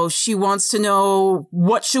 So she wants to know,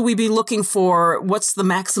 what should we be looking for? What's the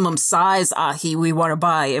maximum size ahi we want to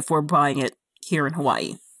buy if we're buying it here in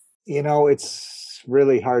Hawaii? You know, it's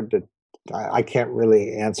really hard to. I can't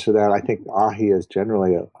really answer that. I think ahi is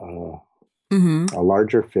generally a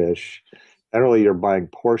larger fish. Generally, you're buying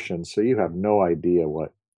portions, so you have no idea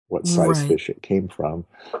what size Right. fish it came from.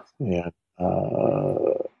 And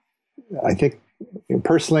I think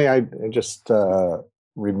personally, I just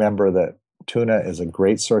remember that tuna is a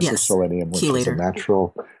great source of Yes. selenium, which is a Chelator.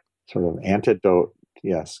 natural sort of antidote.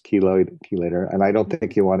 Yes, chelator. And I don't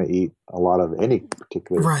think you want to eat a lot of any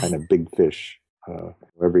particular Right. kind of big fish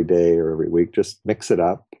every day or every week. Just mix it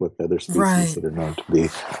up with other species Right. that are known to be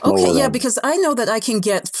Okay, lower yeah, end. because I know that I can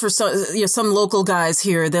get for some local guys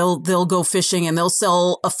here. They'll go fishing and they'll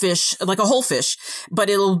sell a fish, like a whole fish, but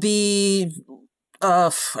it'll be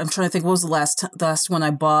I'm trying to think, what was the last one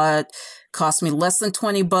I bought? Cost me less than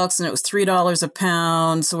 $20 and it was $3 a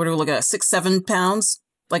pound. So what do we look at? 6-7 pounds,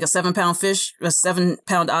 like a 7-pound fish, a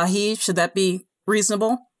 7-pound ahi. Should that be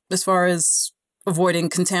reasonable as far as avoiding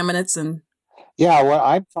contaminants and? Yeah, well,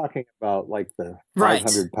 I'm talking about like the Right.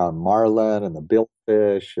 500-pound marlin and the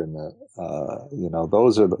billfish and the,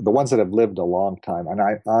 those are the ones that have lived a long time. And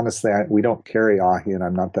I honestly, we don't carry ahi, and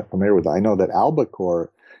I'm not that familiar with it. I know that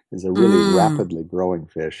albacore is a really rapidly growing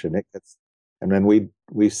fish, and then we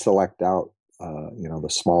select out, the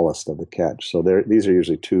smallest of the catch. So these are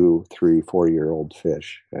usually 2, 3, 4-year-old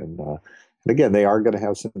fish, and again, they are going to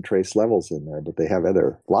have some trace levels in there, but they have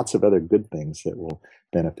lots of other good things that will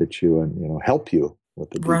benefit you and help you with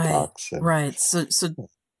the detox. And, right. So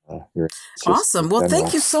your awesome. Well, thank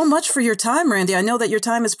general. you so much for your time, Randy. I know that your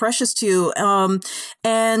time is precious to you.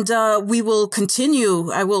 And we will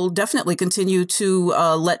continue. I will definitely continue to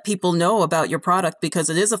let people know about your product because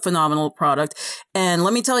it is a phenomenal product. And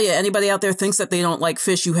let me tell you, anybody out there thinks that they don't like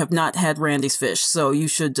fish, you have not had Randy's fish. So you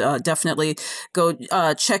should definitely go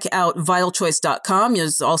check out vitalchoice.com.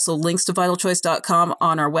 There's also links to vitalchoice.com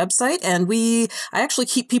on our website. And I actually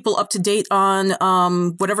keep people up to date on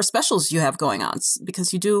whatever specials you have going on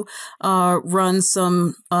because you do run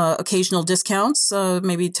some occasional discounts,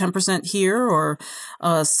 maybe 10% here, or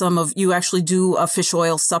you actually do fish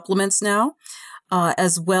oil supplements now,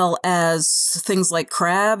 as well as things like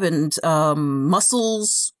crab and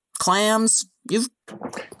mussels, clams. We've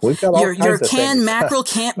got all your kinds of canned things. mackerel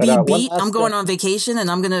can't But, be one beat. last I'm going thing. on vacation and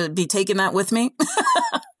I'm going to be taking that with me.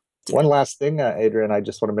 One last thing, Adrian, I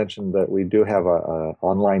just want to mention that we do have a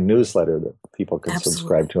online newsletter that people can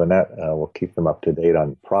subscribe to, and that will keep them up to date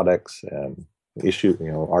on products and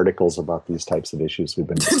articles about these types of issues we've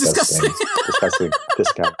been discussing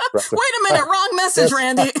discount. Wait a minute, wrong message,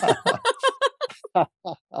 Randy.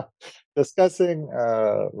 Discussing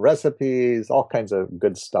recipes, all kinds of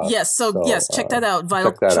good stuff. Yes, check that out,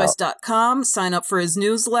 vitalchoice.com. Sign up for his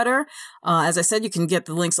newsletter. As I said, you can get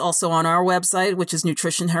the links also on our website, which is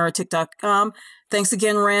nutritionheretic.com. Thanks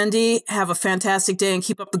again, Randy. Have a fantastic day and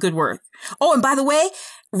keep up the good work. Oh, and by the way,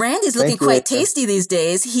 Randy's looking quite tasty these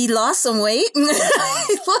days. He lost some weight.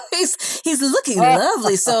 He's looking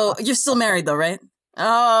lovely. So you're still married though, right?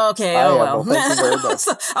 Oh, okay. Oh, well. Thank you very much.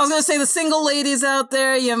 So, I was going to say the single ladies out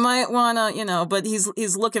there, you might want to, but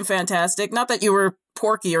he's looking fantastic. Not that you were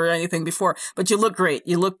porky or anything before, but you look great.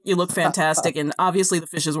 You look fantastic. And obviously the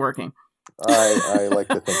fish is working. I like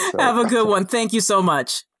to think so. Have a good one. Thank you so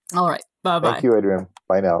much. All right. Bye-bye. Thank you, Adrian.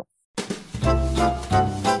 Bye now.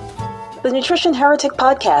 The Nutrition Heretic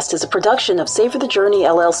Podcast is a production of Savor the Journey,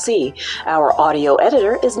 LLC. Our audio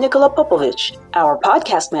editor is Nikola Popovich. Our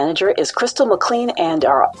podcast manager is Crystal McLean, and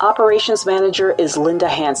our operations manager is Linda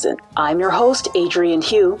Hansen. I'm your host, Adrian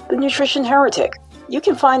Hugh, the Nutrition Heretic. You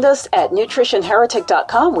can find us at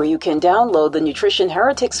nutritionheretic.com, where you can download the Nutrition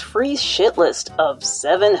Heretic's free shit list of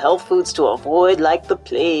 7 health foods to avoid like the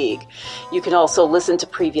plague. You can also listen to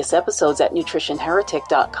previous episodes at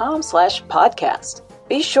nutritionheretic.com/podcast.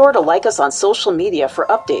 Be sure to like us on social media for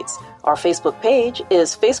updates. Our Facebook page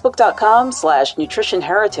is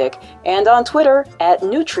facebook.com/nutritionheretic and on Twitter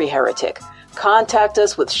 @NutriHeretic. Contact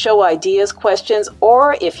us with show ideas, questions,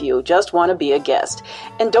 or if you just want to be a guest.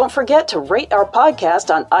 And don't forget to rate our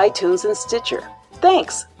podcast on iTunes and Stitcher.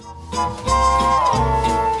 Thanks.